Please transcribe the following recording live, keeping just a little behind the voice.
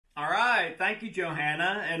right. Thank you,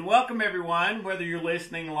 Johanna. And welcome, everyone, whether you're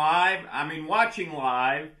listening live, watching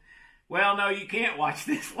live. Well, no, you can't watch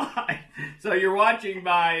this live. So you're watching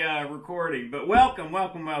by recording. But welcome.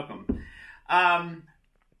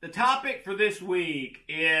 The topic for this week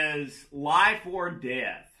is life or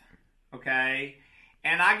death. Okay?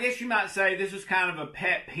 And I guess you might say this is kind of a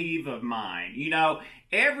pet peeve of mine. You know,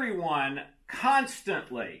 everyone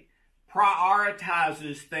constantly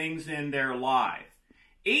prioritizes things in their life,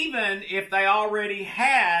 even if they already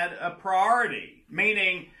had a priority.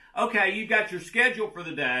 Meaning, okay, you've got your schedule for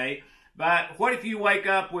the day, but what if you wake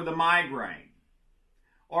up with a migraine?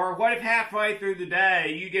 Or what if halfway through the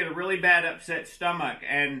day you get a really bad upset stomach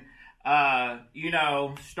and,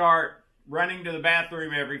 start running to the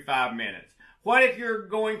bathroom every 5 minutes? What if you're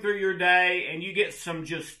going through your day and you get some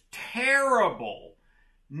just terrible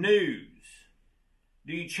news?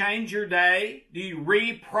 Do you change your day? Do you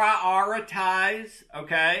reprioritize?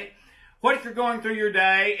 Okay. What if you're going through your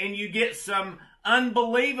day and you get some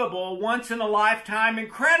unbelievable, once-in-a-lifetime,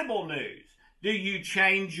 incredible news? Do you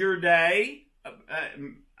change your day?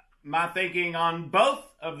 My thinking on both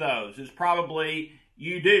of those is probably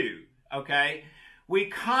you do. Okay. We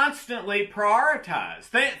constantly prioritize.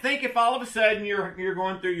 Think if all of a sudden you're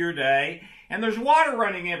going through your day and there's water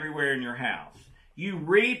running everywhere in your house. You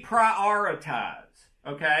reprioritize.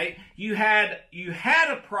 Okay, you had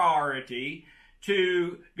a priority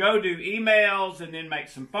to go do emails and then make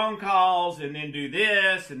some phone calls and then do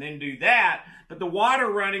this and then do that, but the water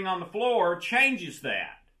running on the floor changes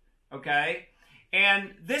that. Okay,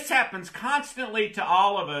 and this happens constantly to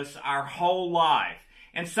all of us our whole life,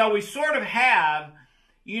 and so we sort of have,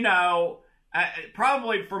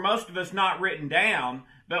 probably for most of us not written down,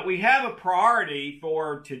 but we have a priority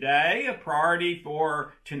for today, a priority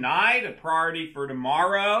for tonight, a priority for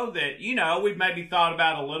tomorrow that, we've maybe thought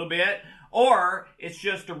about a little bit, or it's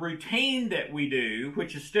just a routine that we do,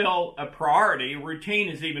 which is still a priority. Routine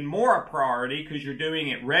is even more a priority because you're doing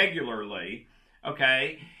it regularly,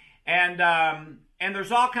 okay? And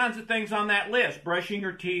there's all kinds of things on that list. Brushing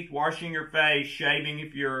your teeth, washing your face, shaving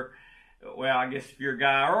if you're a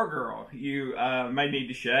guy or a girl, you may need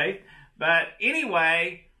to shave. But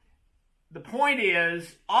anyway, the point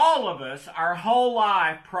is, all of us, our whole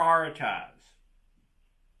life, prioritize.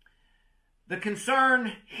 The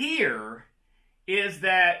concern here is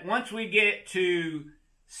that once we get to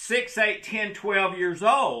 6, 8, 10, 12 years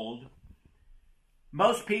old,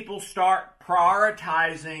 most people start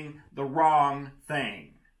prioritizing the wrong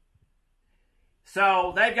thing.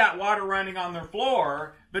 So they've got water running on their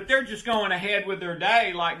floor, but they're just going ahead with their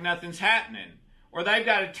day like nothing's happening. Or they've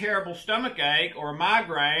got a terrible stomach ache or a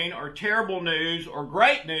migraine or terrible news or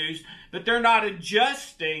great news, but they're not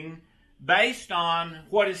adjusting based on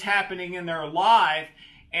what is happening in their life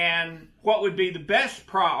and what would be the best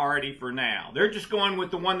priority for now. They're just going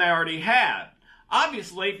with the one they already have.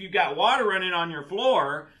 Obviously, if you've got water running on your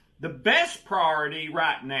floor, the best priority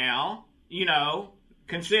right now,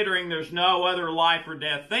 considering there's no other life or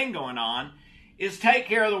death thing going on, is take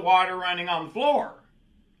care of the water running on the floor.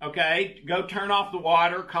 Okay, go turn off the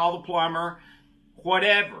water, call the plumber,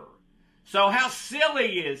 whatever. So how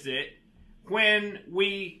silly is it when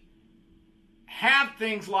we have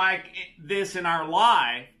things like this in our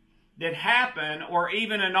life that happen, or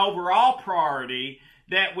even an overall priority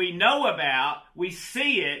that we know about, we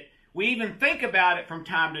see it, we even think about it from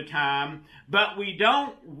time to time, but we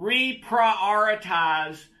don't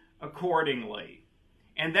reprioritize accordingly.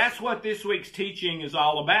 And that's what this week's teaching is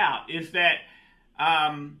all about, is that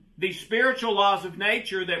these spiritual laws of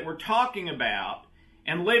nature that we're talking about,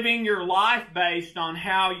 and living your life based on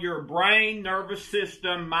how your brain, nervous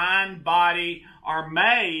system, mind, body are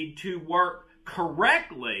made to work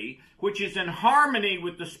correctly, which is in harmony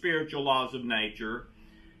with the spiritual laws of nature.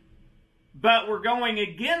 But we're going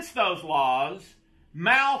against those laws,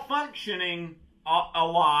 malfunctioning a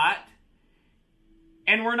lot,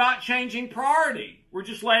 and we're not changing priority. We're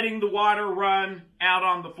just letting the water run out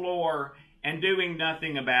on the floor and doing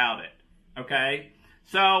nothing about it, okay?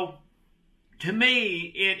 So, to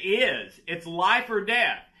me, it's life or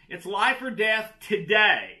death. It's life or death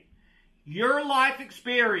today. Your life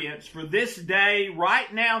experience for this day,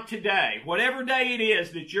 right now, today, whatever day it is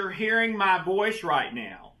that you're hearing my voice right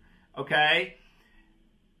now, okay?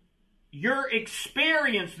 Your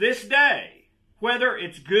experience this day, whether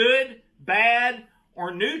it's good, bad,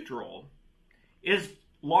 or neutral, is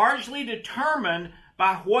largely determined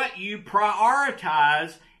by what you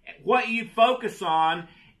prioritize, what you focus on,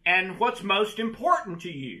 and what's most important to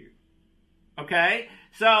you. Okay?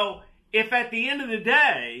 So, if at the end of the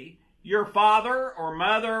day, your father or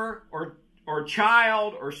mother or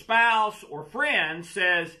child or spouse or friend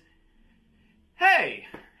says, hey,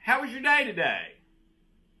 how was your day today?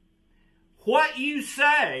 What you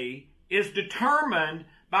say is determined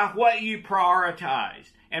by what you prioritize.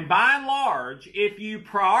 And by and large, if you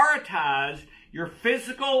prioritize your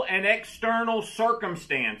physical and external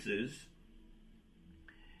circumstances,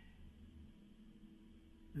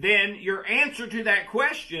 then your answer to that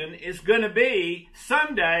question is going to be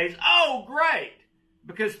some days, oh, great,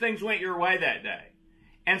 because things went your way that day.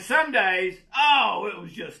 And some days, oh, it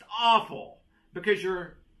was just awful, because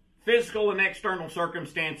your physical and external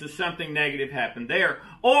circumstances, something negative happened there.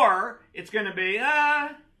 Or it's going to be,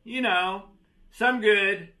 some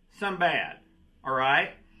good, some bad. All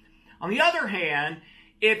right? On the other hand,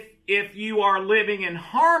 if you are living in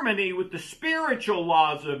harmony with the spiritual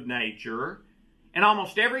laws of nature, and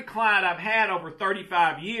almost every client I've had over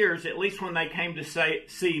 35 years, at least when they came to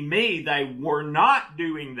see me, they were not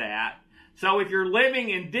doing that. So if you're living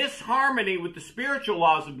in disharmony with the spiritual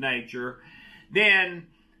laws of nature, then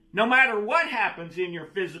no matter what happens in your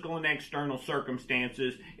physical and external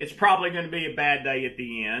circumstances, it's probably going to be a bad day at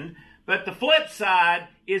the end. But the flip side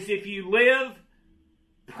is if you live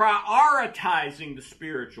prioritizing the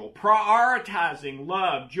spiritual, prioritizing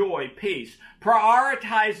love, joy, peace,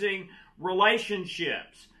 prioritizing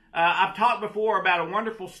relationships. I've talked before about a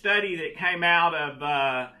wonderful study that came out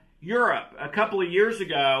of Europe a couple of years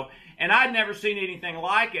ago, and I'd never seen anything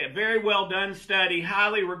like it. Very well done study,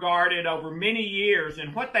 highly regarded over many years.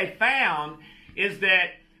 And what they found is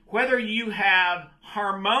that whether you have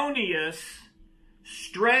harmonious,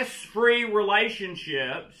 stress-free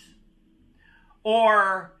relationships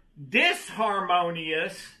or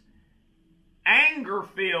disharmonious,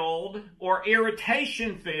 anger-filled or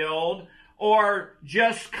irritation-filled or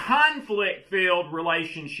just conflict-filled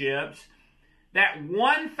relationships, that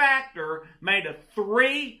one factor made a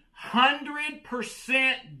 300%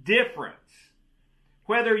 difference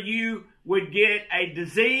whether you would get a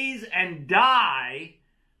disease and die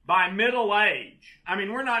by middle age. I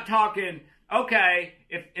mean, we're not talking, okay,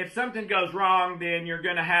 if something goes wrong, then you're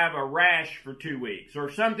going to have a rash for 2 weeks. Or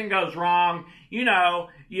if something goes wrong, you're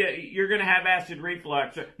going to have acid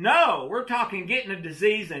reflux. No, we're talking getting a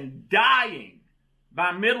disease and dying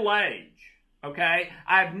by middle age. Okay?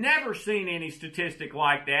 I've never seen any statistic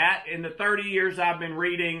like that in the 30 years I've been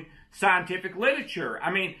reading scientific literature.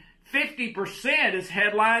 I mean, 50% is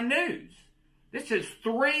headline news. This is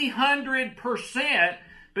 300%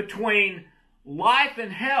 between life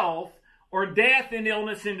and health or death and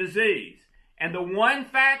illness and disease. And the one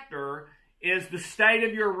factor is the state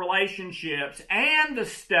of your relationships and the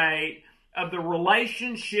state of the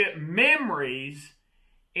relationship memories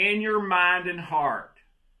in your mind and heart.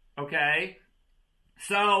 Okay?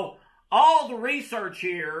 So, all the research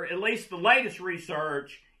here, at least the latest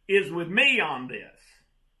research, is with me on this.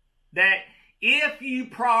 That if you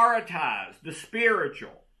prioritize the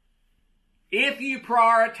spiritual, if you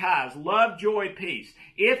prioritize love, joy, peace,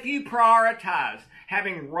 if you prioritize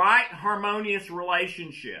having right, harmonious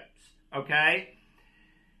relationships, okay,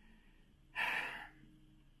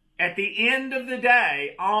 at the end of the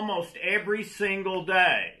day, almost every single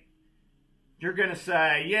day, you're going to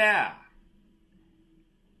say, yeah,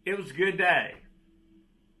 it was a good day.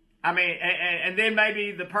 I mean, and then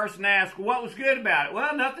maybe the person asks, what was good about it?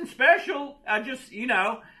 Well, nothing special. I just,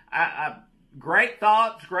 great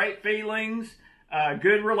thoughts, great feelings,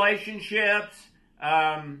 good relationships.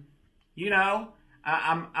 I'm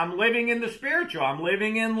living in the spiritual. I'm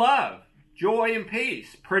living in love, joy, and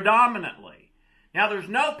peace predominantly. Now, there's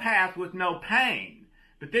no path with no pain,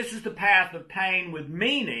 but this is the path of pain with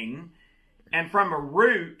meaning and from a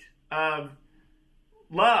root of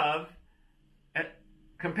love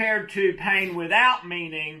compared to pain without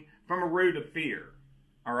meaning from a root of fear.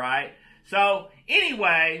 All right? So,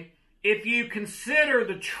 anyway, if you consider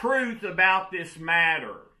the truth about this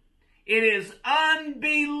matter, it is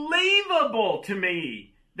unbelievable to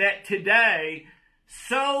me that today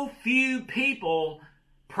so few people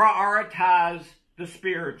prioritize the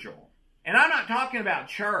spiritual. And I'm not talking about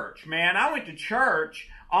church, man. I went to church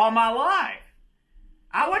all my life.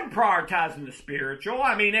 I wasn't prioritizing the spiritual.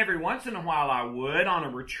 I mean, every once in a while I would on a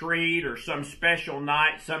retreat or some special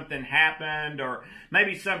night something happened, or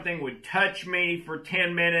maybe something would touch me for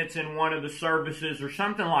 10 minutes in one of the services or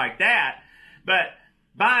something like that. But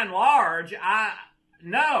by and large, I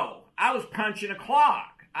was punching a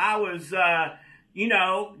clock. I was,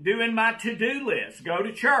 doing my to-do list. Go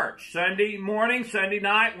to church Sunday morning, Sunday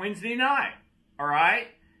night, Wednesday night. All right?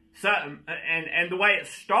 So, and the way it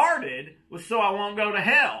started was so I won't go to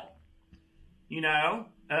hell.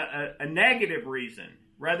 A negative reason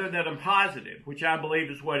rather than a positive, which I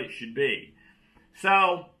believe is what it should be.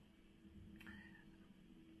 So,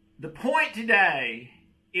 the point today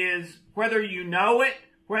is whether you know it,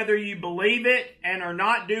 whether you believe it and are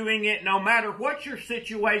not doing it, no matter what your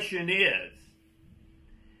situation is,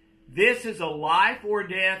 this is a life or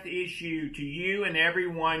death issue to you and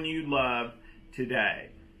everyone you love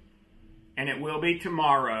today. And it will be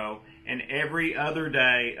tomorrow and every other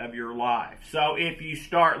day of your life. So if you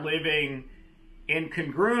start living in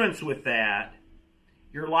congruence with that,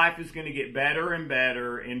 your life is going to get better and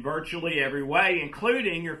better in virtually every way,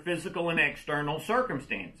 including your physical and external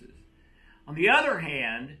circumstances. On the other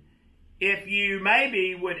hand, if you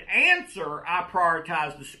maybe would answer, I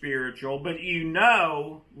prioritize the spiritual, but you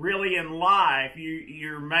know, really in life,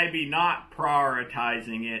 you're maybe not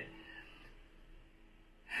prioritizing it,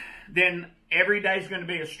 then every day is going to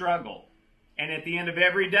be a struggle. And at the end of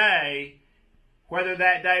every day, whether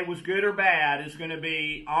that day was good or bad is going to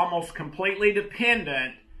be almost completely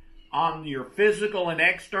dependent on your physical and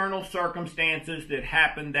external circumstances that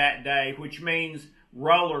happened that day, which means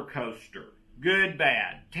roller coaster. Good,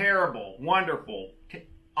 bad, terrible, wonderful,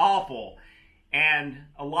 awful, and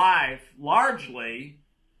a life largely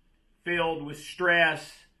filled with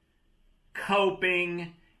stress,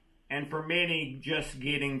 coping, and for many, just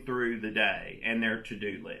getting through the day and their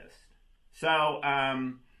to-do list. So,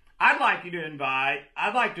 I'd like to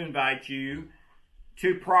invite you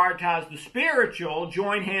to prioritize the spiritual,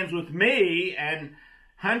 join hands with me and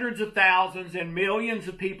hundreds of thousands and millions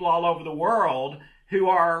of people all over the world who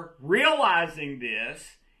are realizing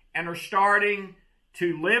this and are starting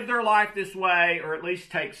to live their life this way, or at least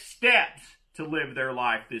take steps to live their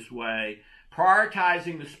life this way,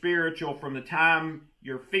 prioritizing the spiritual from the time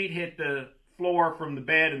your feet hit the floor from the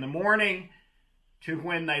bed in the morning to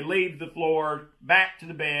when they leave the floor back to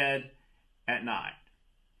the bed at night.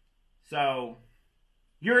 So,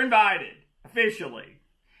 you're invited, officially.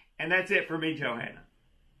 And that's it for me, Johanna.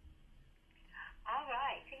 All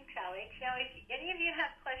right, thanks, Alex. Now, if any of you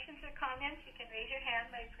have questions or comments, you can raise your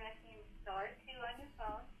hand by pressing star 2 on your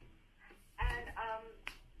phone. And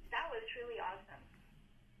that was really awesome,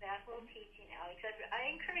 that whole teaching, Alex.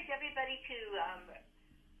 I encourage everybody to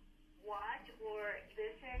watch or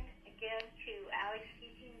listen again to Alex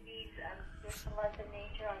teaching these spiritual laws of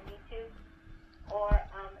nature on YouTube. Or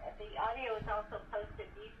the audio is also posted,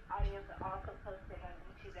 these audios are also posted on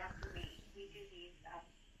YouTube after we do these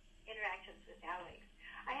interactions with Alex.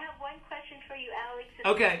 I have one question for you, Alex.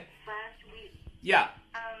 Okay. Last week. Yeah.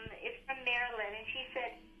 It's from Marilyn, and she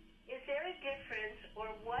said, is there a difference, or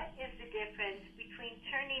what is the difference between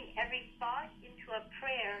turning every thought into a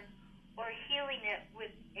prayer or healing it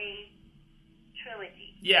with a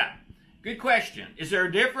trilogy? Yeah. Good question. Is there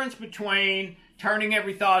a difference between turning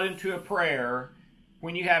every thought into a prayer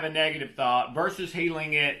when you have a negative thought versus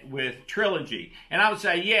healing it with trilogy? And I would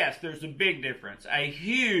say, yes, there's a big difference, a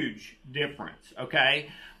huge difference,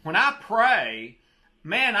 okay? When I pray,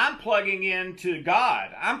 man, I'm plugging into God.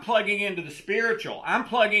 I'm plugging into the spiritual. I'm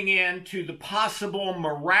plugging into the possible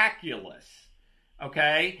miraculous,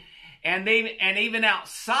 okay? And even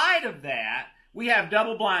outside of that, we have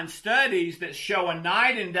double-blind studies that show a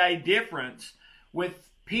night and day difference with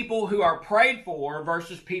people who are prayed for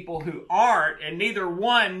versus people who aren't, and neither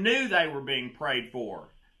one knew they were being prayed for,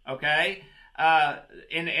 okay?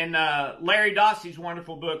 In Larry Dossey's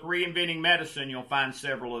wonderful book, Reinventing Medicine, you'll find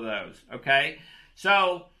several of those, okay?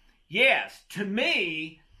 So, yes, to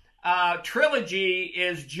me, trilogy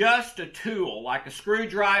is just a tool, like a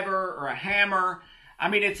screwdriver or a hammer. I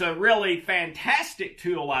mean, it's a really fantastic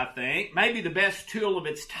tool, I think. Maybe the best tool of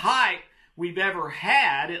its type we've ever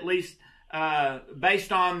had, at least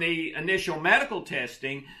based on the initial medical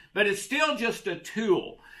testing, but it's still just a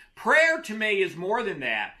tool. Prayer to me is more than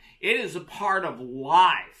that. It is a part of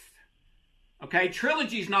life. Okay,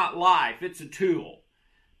 trilogy is not life, it's a tool.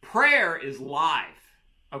 Prayer is life,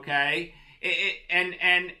 okay? And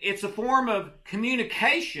it's a form of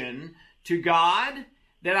communication to God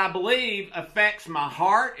that I believe affects my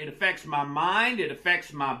heart, it affects my mind, it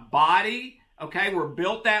affects my body, okay? We're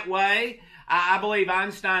built that way. I believe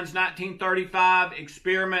Einstein's 1935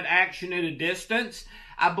 experiment action at a distance.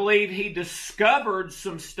 I believe he discovered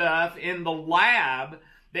some stuff in the lab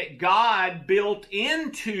that God built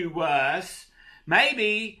into us,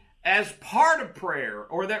 maybe as part of prayer,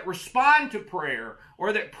 or that respond to prayer,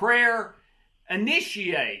 or that prayer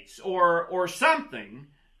initiates, or something.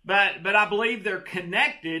 But I believe they're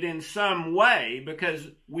connected in some way because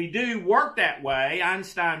we do work that way.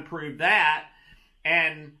 Einstein proved that.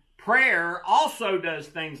 And prayer also does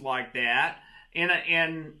things like that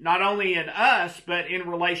in not only in us, but in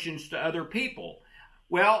relations to other people.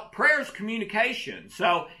 Well, prayer is communication.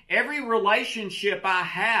 So every relationship I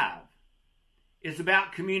have is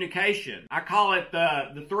about communication. I call it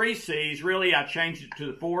the 3 C's. Really, I changed it to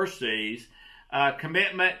the 4 C's.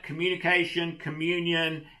 Commitment, communication,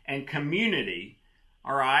 communion, and community.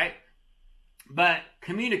 All right? But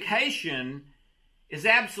communication is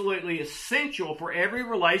absolutely essential for every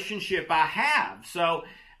relationship I have. So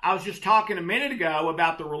I was just talking a minute ago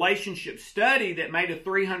about the relationship study that made a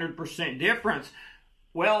 300% difference.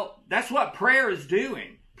 Well, that's what prayer is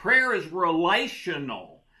doing. Prayer is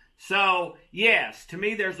relational. So, yes, to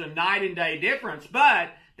me there's a night and day difference, but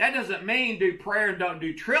that doesn't mean do prayer and don't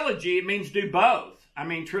do trilogy. It means do both. I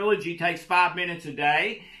mean, trilogy takes 5 minutes a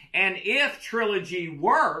day, and if trilogy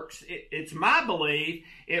works, it's my belief,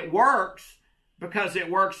 it works because it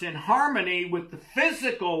works in harmony with the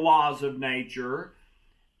physical laws of nature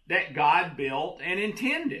that God built and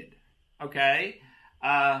intended. Okay?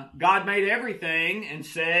 God made everything and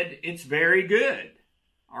said it's very good.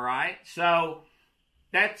 All right? So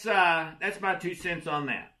that's my 2 cents on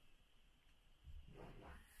that.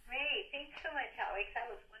 Great. Thanks so much, Alex. That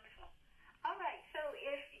was wonderful. All right. So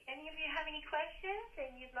if any of you have any questions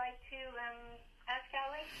and you'd like to ask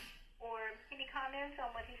Alex or any comments on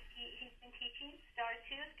what he's been teaching, star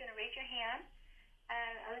 2 is going to raise your hand.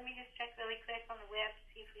 And let me just check really quick on the web to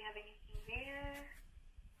see if we have anything there.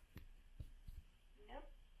 Nope.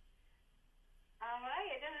 All right.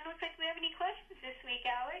 It doesn't look like we have any questions this week,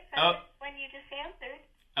 Alex. One you just answered.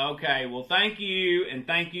 Okay. Well, thank you. And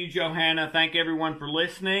thank you, Johanna. Thank everyone for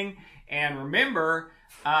listening. And remember,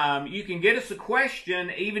 you can get us a question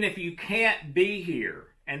even if you can't be here.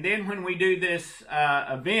 And then when we do this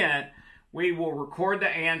event, we will record the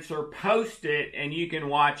answer, post it, and you can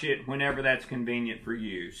watch it whenever that's convenient for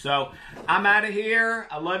you. So I'm out of here.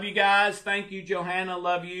 I love you guys. Thank you, Johanna.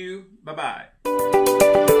 Love you.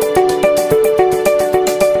 Bye-bye.